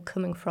where it's all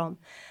coming from.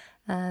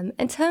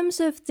 In terms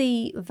of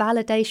the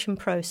validation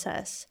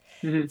process,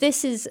 Mhm.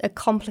 this is a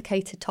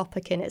complicated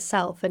topic in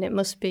itself, and it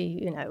must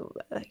be,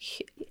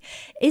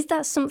 is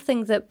that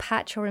something that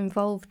Patch are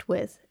involved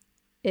with?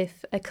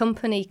 If a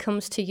company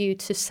comes to you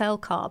to sell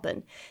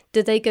carbon,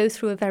 do they go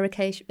through a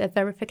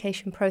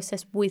verification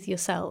process with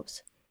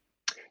yourselves?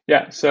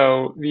 Yeah,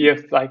 so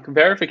the like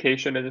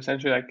verification is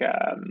essentially like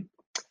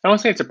I don't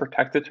say it's a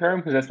protected term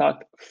because it's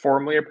not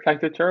formally a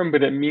protected term,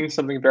 but it means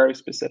something very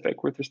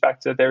specific with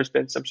respect to there's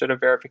been some sort of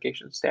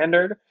verification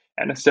standard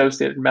and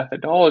associated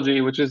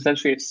methodology, which is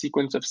essentially a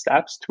sequence of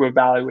steps to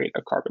evaluate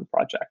a carbon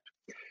project.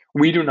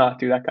 We do not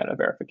do that kind of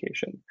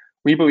verification.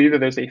 We believe that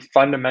there's a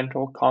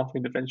fundamental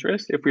conflict of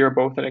interest if we are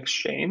both an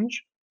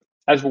exchange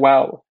as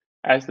well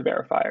as the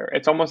verifier.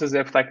 It's almost as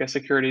if like a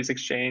securities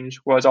exchange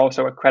was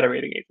also a credit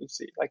rating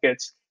agency. Like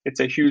it's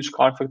a huge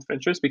conflict of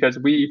interest because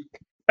we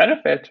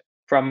benefit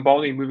from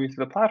volume moving to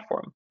the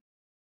platform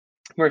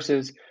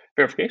versus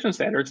verification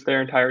standards,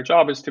 their entire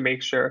job is to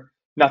make sure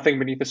nothing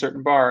beneath a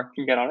certain bar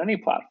can get on any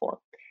platform.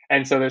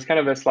 And so there's kind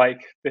of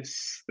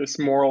this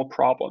moral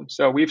problem.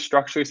 So we've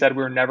structurally said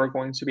we're never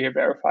going to be a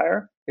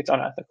verifier. It's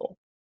unethical.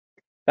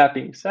 That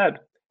being said,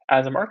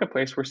 as a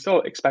marketplace, we're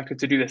still expected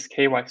to do this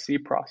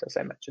KYC process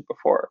I mentioned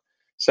before.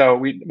 So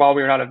while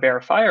we're not a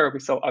verifier, we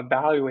still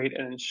evaluate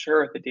and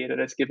ensure the data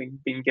that's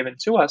being given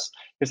to us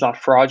is not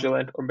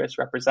fraudulent or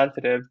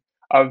misrepresentative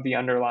of the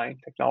underlying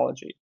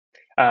technology.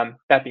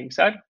 That being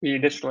said, we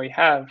additionally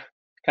have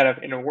kind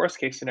of in a worst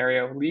case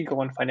scenario,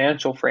 legal and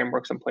financial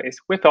frameworks in place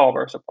with all of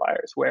our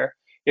suppliers where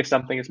if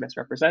something is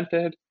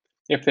misrepresented,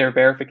 if their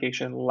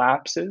verification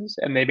lapses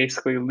and they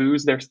basically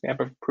lose their stamp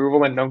of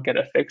approval and don't get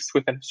it fixed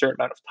within a certain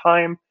amount of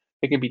time,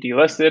 they can be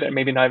delisted and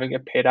maybe not even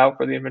get paid out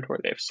for the inventory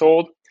they've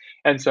sold.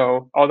 And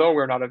so, although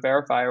we're not a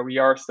verifier, we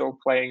are still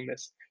playing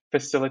this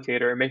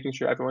facilitator and making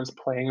sure everyone's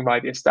playing by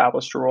the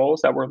established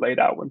rules that were laid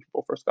out when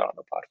people first got on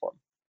the platform.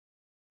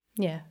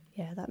 Yeah,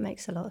 yeah, that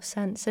makes a lot of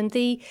sense. And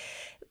the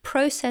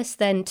process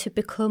then to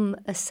become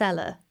a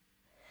seller,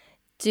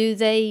 do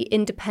they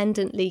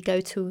independently go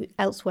to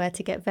elsewhere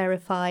to get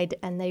verified,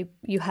 and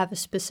you have a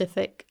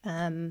specific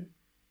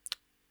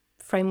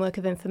framework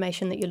of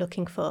information that you're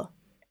looking for?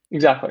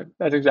 Exactly.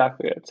 That's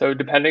exactly it. So,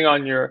 depending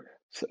on your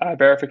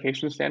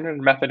verification standard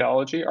and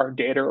methodology, our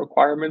data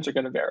requirements are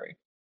going to vary.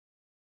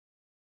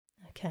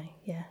 Okay,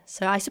 yeah.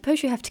 So I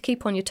suppose you have to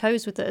keep on your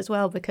toes with it as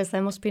well because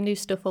there must be new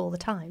stuff all the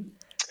time.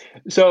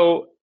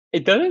 So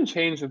It doesn't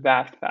change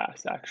that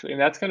fast, actually,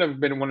 and that's kind of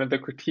been one of the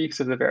critiques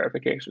of the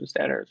verification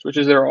standards, which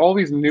is there are all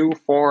these new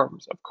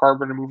forms of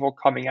carbon removal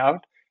coming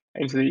out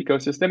into the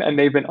ecosystem, and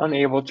they've been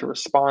unable to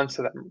respond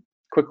to them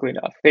quickly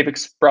enough. They've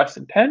expressed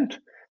intent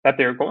that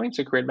they're going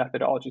to create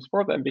methodologies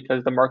for them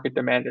because the market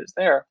demand is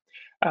there,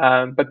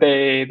 but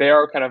they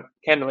are kind of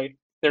candidly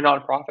they're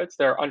nonprofits,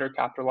 they're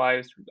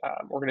undercapitalized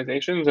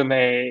organizations, and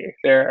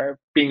they're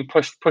being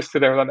pushed to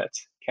their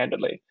limits,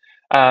 candidly.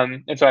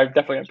 And so I've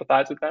definitely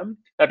empathized with them.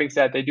 That being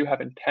said, they do have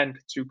intent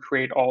to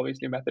create all these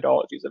new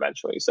methodologies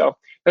eventually. So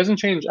it doesn't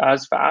change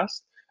as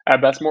fast.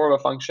 But that's more of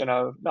a function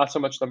of not so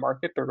much the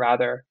market, but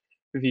rather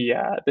the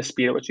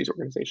speed at which these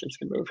organizations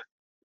can move.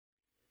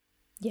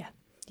 Yeah,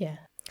 yeah.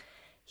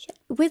 Yeah.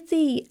 With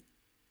the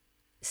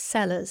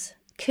sellers,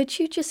 could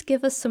you just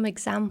give us some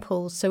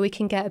examples so we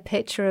can get a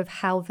picture of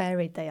how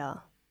varied they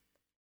are?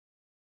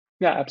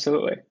 Yeah,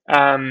 absolutely.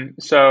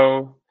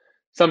 So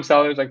some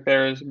sellers, like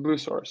there's Blue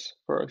Source,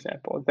 for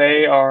example,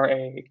 they are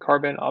a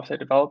carbon offset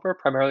developer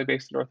primarily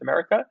based in North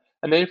America,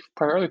 and they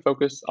primarily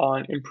focus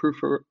on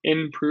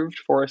improved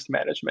forest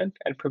management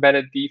and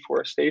prevented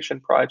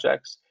deforestation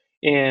projects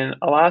in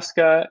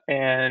Alaska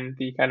and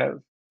the kind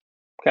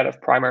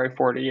of primary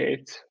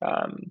 48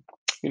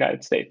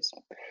 United States.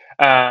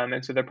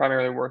 And so they're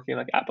primarily working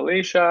like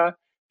Appalachia.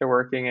 They're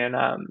working in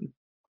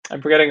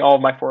I'm forgetting all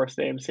of my forest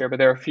names here, but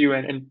there are a few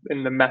in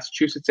the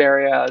Massachusetts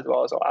area as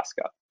well as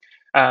Alaska.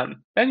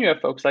 Then you have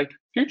folks like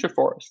Future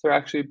Forest. They're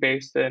actually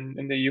based in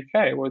the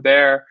UK, where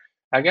they're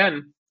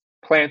again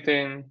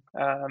planting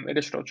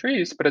additional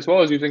trees, but as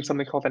well as using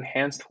something called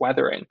enhanced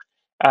weathering,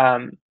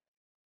 um,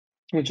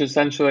 which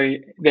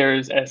essentially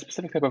there's a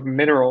specific type of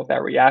mineral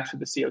that reacts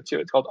with the CO2.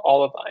 It's called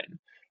olivine.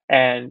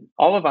 And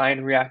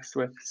olivine reacts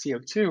with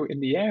CO2 in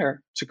the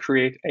air to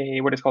create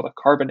what is called a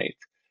carbonate,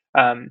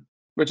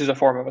 which is a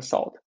form of a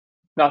salt.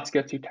 Not to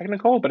get too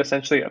technical, but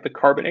essentially the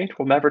carbonate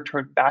will never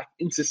turn back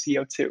into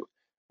CO2.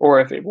 Or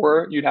if it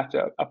were, you'd have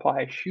to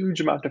apply a huge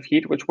amount of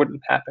heat, which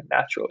wouldn't happen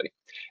naturally.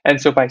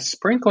 And so by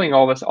sprinkling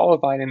all this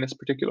olivine in this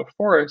particular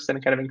forest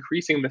and kind of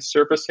increasing the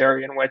surface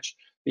area in which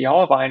the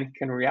olivine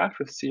can react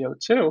with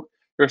CO2,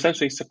 you're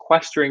essentially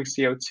sequestering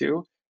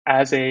CO2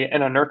 as an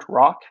inert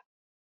rock,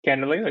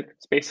 candidly, like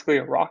it's basically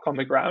a rock on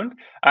the ground,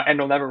 and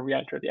it'll never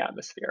re-enter the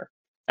atmosphere.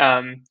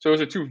 So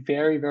those are two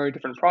very, very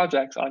different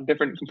projects on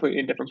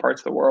completely different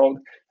parts of the world,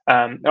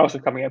 and also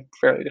coming at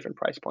fairly different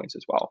price points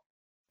as well.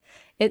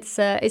 It's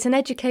an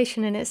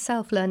education in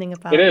itself learning It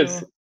about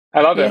is. your.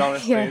 I love it, Yeah,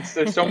 honestly. yeah.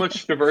 There's so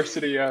much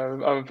diversity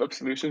of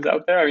solutions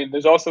out there. I mean,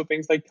 there's also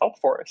things like kelp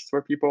forests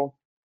where people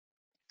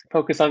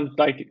focus on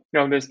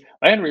there's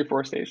land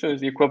reforestation is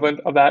the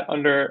equivalent of that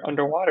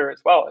underwater as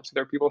well. And so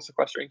there are people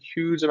sequestering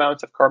huge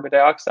amounts of carbon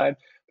dioxide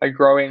by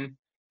growing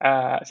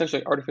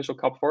essentially artificial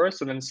kelp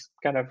forests and then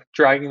kind of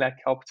dragging that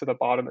kelp to the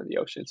bottom of the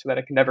ocean so that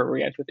it can never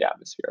re-enter the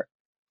atmosphere.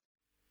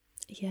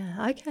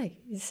 Yeah, okay.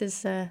 This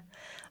is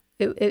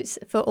it's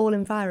for all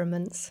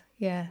environments.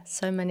 Yeah,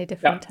 so many Yeah,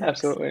 different techs.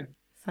 absolutely.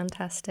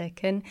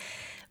 Fantastic. And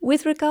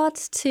with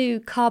regards to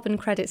carbon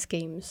credit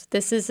schemes,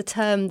 this is a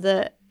term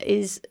that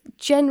is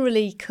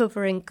generally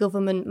covering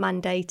government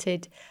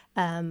mandated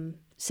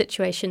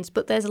situations,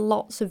 but there's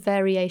lots of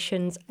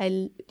variations.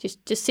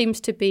 Just seems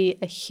to be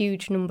a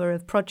huge number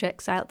of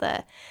projects out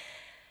there.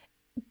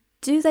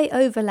 Do they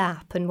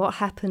overlap, and what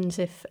happens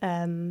if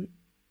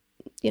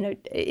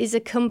is a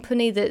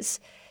company that's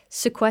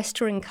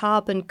sequestering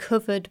carbon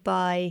covered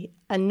by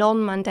a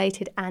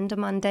non-mandated and a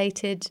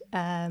mandated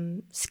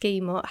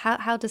scheme, or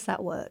how does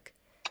that work?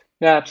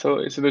 Yeah,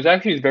 absolutely. So there's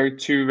actually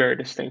two very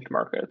distinct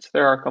markets.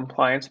 There are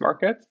compliance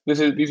markets.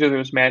 These are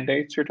those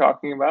mandates you're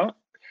talking about.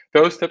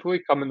 Those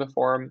typically come in the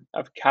form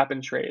of cap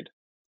and trade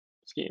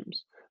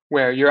schemes,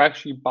 where you're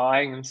actually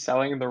buying and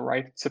selling the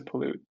right to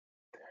pollute.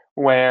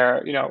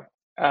 Where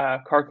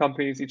car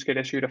companies each get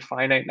issued a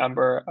finite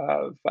number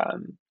of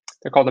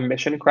they're called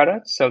emission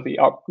credits. So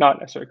not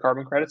necessarily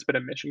carbon credits, but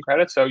emission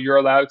credits. So you're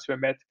allowed to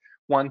emit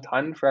 1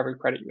 ton for every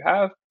credit you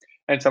have,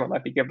 and someone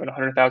might be given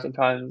 100,000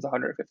 tons,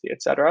 150,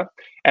 etc.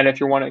 And if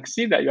you want to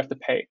exceed that, you have to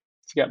pay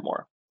to get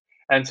more.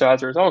 And so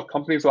as a result,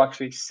 companies will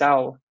actually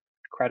sell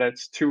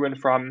credits to and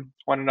from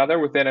one another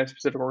within a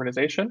specific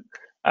organization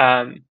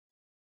um,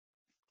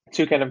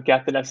 to kind of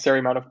get the necessary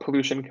amount of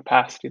pollution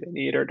capacity they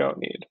need or don't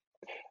need.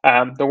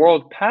 The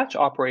world patch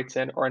operates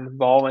in are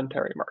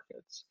involuntary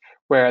markets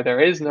where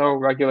there is no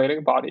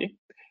regulating body,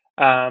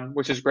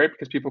 which is great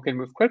because people can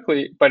move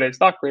quickly, but it's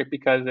not great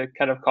because it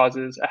kind of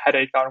causes a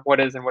headache on what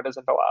is and what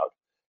isn't allowed.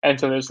 And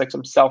so there's like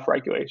some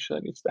self-regulation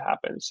that needs to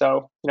happen.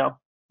 So,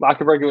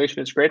 lack of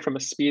regulation is great from a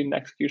speed and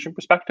execution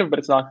perspective, but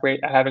it's not great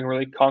at having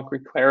really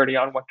concrete clarity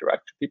on what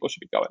direction people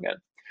should be going in.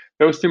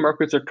 Those two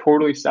markets are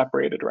totally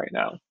separated right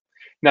now.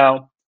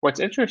 Now, what's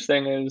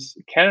interesting is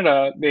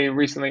Canada, they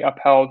recently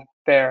upheld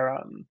their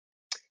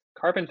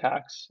carbon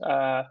tax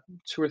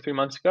 2 or 3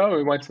 months ago.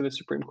 We went to the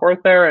Supreme Court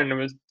there, and it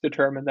was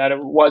determined that it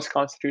was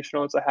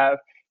constitutional to have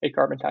a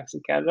carbon tax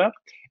in Canada.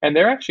 And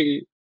they're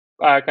actually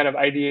kind of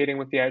ideating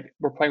with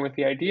we're playing with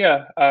the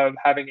idea of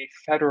having a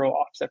federal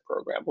offset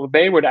program. Well,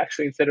 they would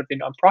actually, instead of the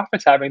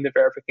nonprofits having the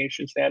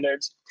verification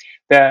standards,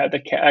 the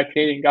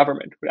Canadian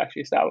government would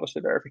actually establish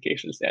the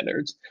verification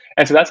standards.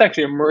 And so that's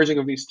actually a merging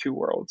of these two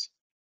worlds,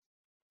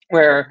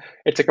 where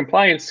it's a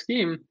compliance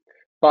scheme,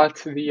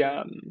 but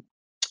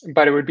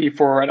but it would be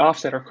for an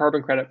offset or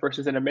carbon credit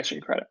versus an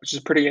emission credit, which is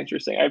pretty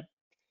interesting.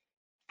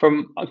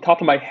 From on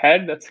top of my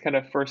head, that's kind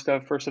of first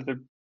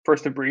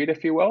of breed,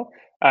 if you will.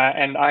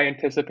 And I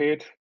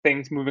anticipate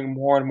things moving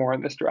more and more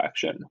in this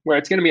direction, where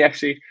it's going to be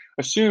actually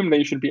assumed that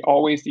you should be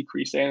always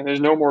decreasing. There's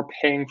no more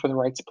paying for the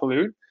right to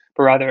pollute,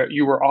 but rather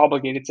you were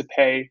obligated to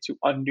pay to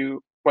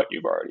undo what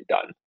you've already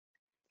done.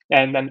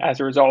 And then as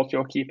a result,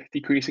 you'll keep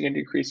decreasing and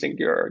decreasing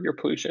your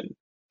pollution,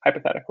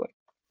 hypothetically.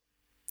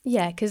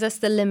 Yeah, because that's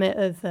the limit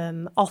of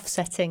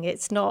offsetting.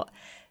 It's not.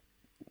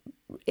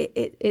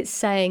 It's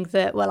saying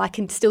that, well, I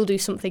can still do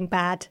something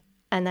bad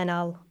and then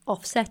I'll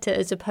offset it,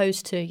 as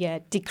opposed to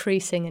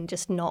decreasing and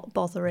just not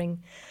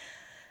bothering,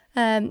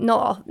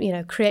 not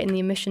creating the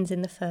emissions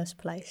in the first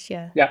place.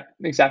 Yeah,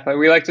 exactly.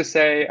 We like to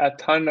say a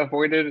ton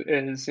avoided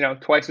is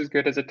twice as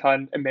good as a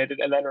ton emitted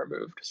and then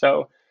removed.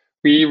 So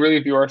we really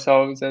view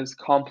ourselves as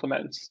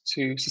complements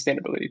to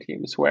sustainability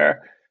teams,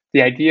 where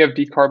the idea of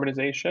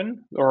decarbonization,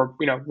 or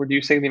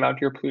reducing the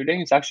amount you're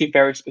polluting, is actually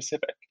very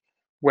specific.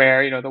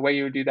 Where the way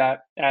you would do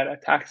that at a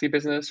taxi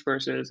business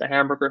versus a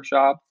hamburger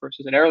shop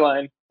versus an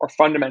airline are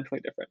fundamentally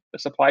different. The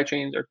supply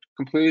chains are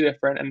completely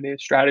different, and the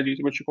strategies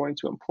which you're going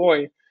to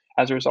employ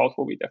as a result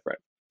will be different.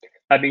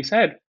 That being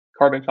said,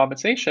 carbon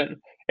compensation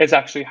is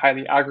actually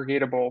highly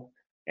aggregatable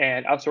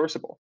and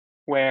outsourceable,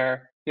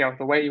 where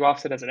the way you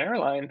offset as an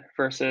airline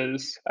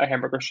versus a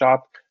hamburger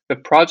shop, the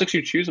projects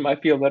you choose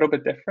might be a little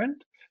bit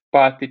different,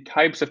 but the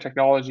types of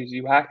technologies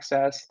you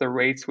access, the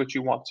rates which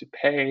you want to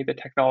pay, the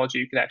technology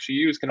you can actually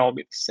use can all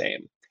be the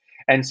same.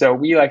 And so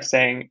we like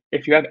saying,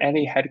 if you have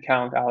any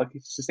headcount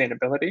allocated to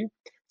sustainability,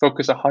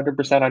 focus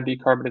 100% on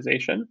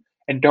decarbonization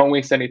and don't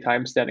waste any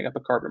time standing up a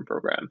carbon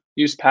program.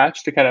 Use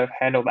Patch to kind of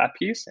handle that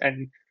piece,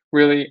 and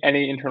really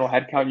any internal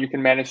headcount you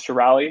can manage to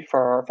rally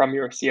from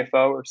your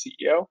CFO or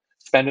CEO,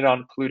 spend it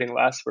on polluting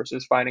less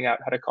versus finding out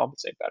how to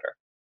compensate better.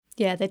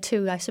 Yeah, the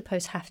two, I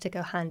suppose, have to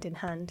go hand in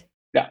hand.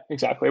 Yeah,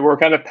 exactly. We're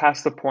kind of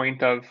past the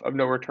point of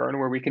no return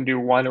where we can do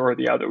one or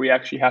the other. We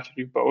actually have to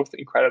do both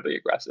incredibly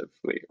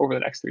aggressively over the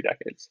next 3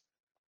 decades.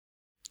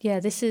 Yeah,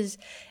 this is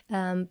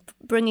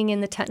bringing in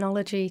the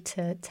technology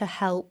to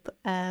help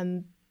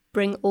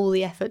bring all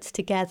the efforts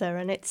together,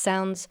 and it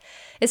sounds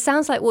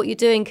like what you're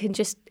doing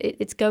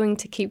it's going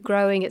to keep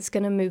growing. It's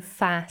going to move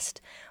fast.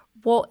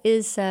 What do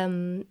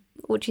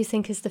you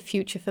think is the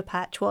future for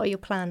Patch? What are your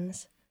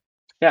plans?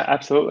 Yeah,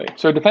 absolutely.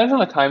 So it depends on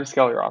the time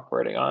scale you're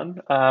operating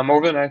on.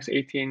 Over the next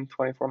 18,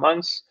 24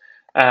 months,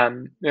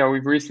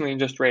 we've recently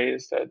just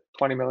raised a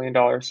 $20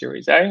 million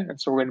Series A. And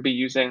so we're going to be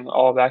using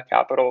all of that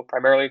capital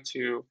primarily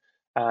to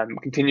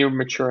continue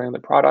maturing the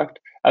product,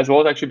 as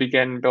well as actually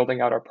begin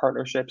building out our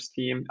partnerships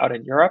team out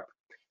in Europe.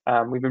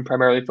 We've been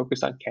primarily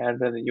focused on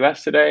Canada and the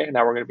US today, and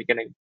now we're going to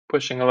be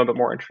pushing a little bit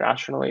more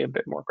internationally, a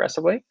bit more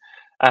aggressively.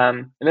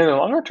 And then in the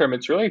longer term,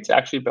 it's really to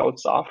actually build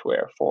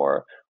software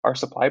for our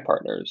supply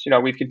partners.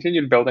 We've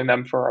continued building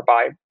them for our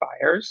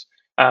buyers,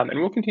 and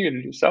we'll continue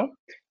to do so.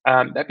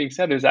 That being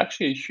said, there's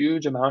actually a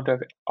huge amount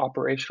of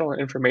operational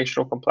and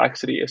informational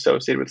complexity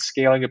associated with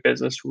scaling a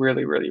business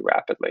really, really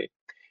rapidly.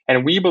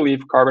 And we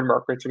believe carbon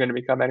markets are going to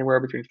become anywhere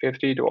between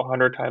 50 to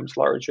 100 times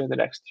larger in the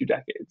next 2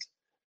 decades.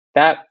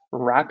 That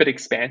rapid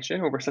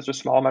expansion over such a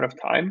small amount of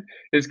time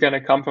is going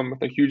to come from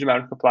with a huge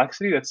amount of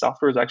complexity that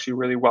software is actually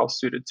really well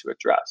suited to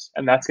address.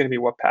 And that's going to be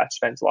what Patch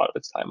spends a lot of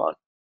its time on.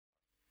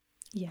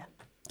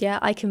 Yeah,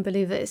 I can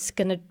believe that it's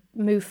going to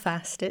move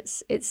fast.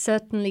 It's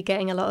certainly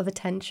getting a lot of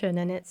attention,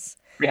 and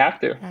we have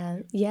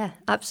to. Yeah,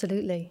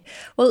 absolutely.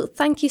 Well,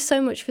 thank you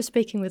so much for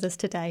speaking with us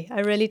today.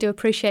 I really do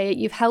appreciate it.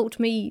 You've helped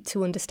me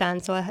to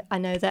understand, so I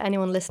know that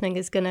anyone listening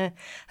is going to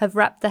have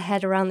wrapped their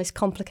head around this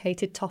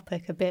complicated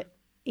topic a bit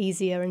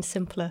easier and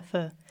simpler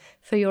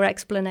for your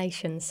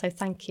explanations. So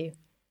thank you.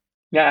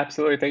 Yeah,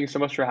 absolutely. Thank you so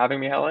much for having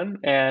me, Helen.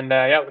 And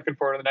looking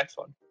forward to the next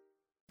one.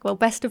 Well,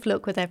 best of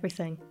luck with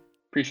everything.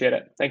 Appreciate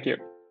it. Thank you.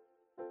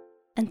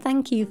 And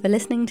thank you for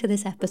listening to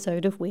this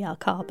episode of We Are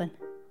Carbon.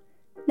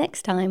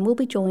 Next time, we'll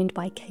be joined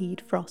by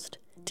Cade Frost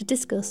to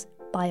discuss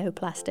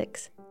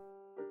bioplastics.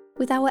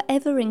 With our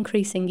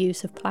ever-increasing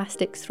use of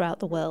plastics throughout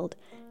the world,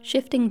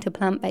 shifting to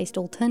plant-based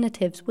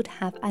alternatives would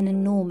have an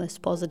enormous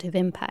positive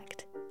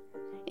impact.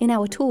 In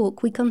our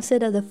talk, we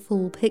consider the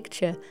full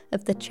picture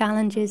of the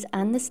challenges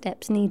and the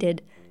steps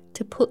needed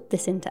to put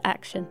this into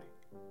action.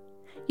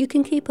 You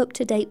can keep up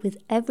to date with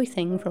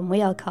everything from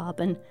We Are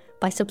Carbon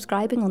by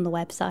subscribing on the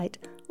website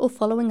or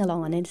following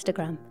along on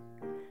Instagram.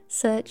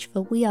 Search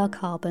for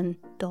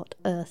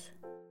wearecarbon.earth.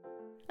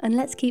 And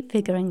let's keep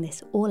figuring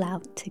this all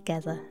out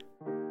together.